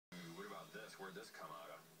Where'd this come out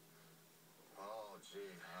of? Oh, gee,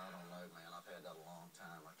 I don't know, man. I've had that a long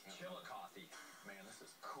time. I can't Chillicothe. Man, this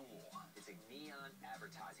is cool. It's a neon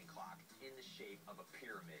advertising clock in the shape of a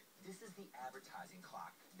pyramid. This is the advertising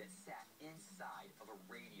clock that sat inside of a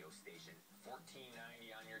radio station. $14.90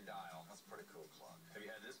 on your dial. That's a pretty cool clock. Have you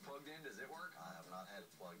had this plugged in? Does it work? I have not had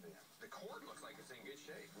it plugged in. The cord looks like it's in good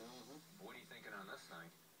shape. What are you thinking on this thing?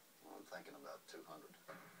 Well, I'm thinking about 200.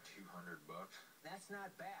 200 bucks. That's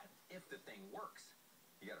not bad if the thing works.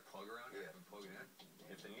 You got a plug around here? Yeah. Plug it in?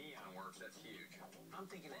 If the neon works, that's huge. I'm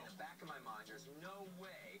thinking in the back of my mind, there's no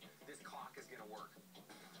way this clock is going to work.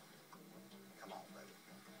 Come on, baby.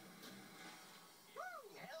 Woo!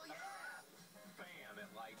 Hell yeah! Bam!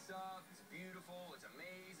 It lights up. It's beautiful. It's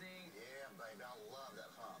amazing. Yeah, baby, I love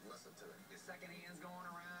that hum. Listen to it. The second hand's going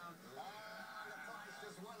around. Ah, the price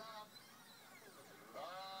just went up.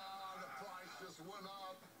 Ah, the price just went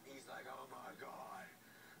up. He's like, oh my God.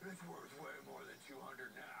 It's worth way more than 200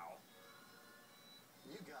 now.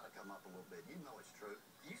 You gotta come up a little bit. You know it's true.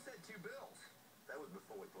 You said 2 bills. That was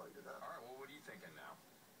before we plugged it up. All right, well, what are you thinking now?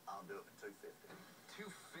 I'll do it for $250.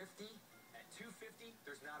 250? At 250,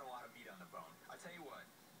 there's not a lot of meat on the bone. I tell you what,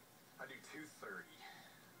 I do 230.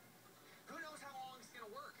 Who knows how long it's gonna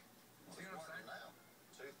work? See what I'm saying? Now,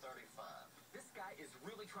 235. This guy is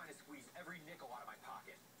really trying to squeeze every nickel out of my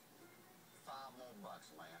pocket. $5 more bucks,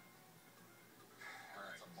 man. All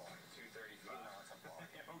right, That's a bargain. 235. You know it's a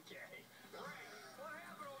bargain. Okay. Right. What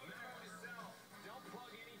happened over there? Don't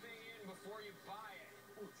plug anything in before you buy it.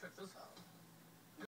 Ooh, check this out.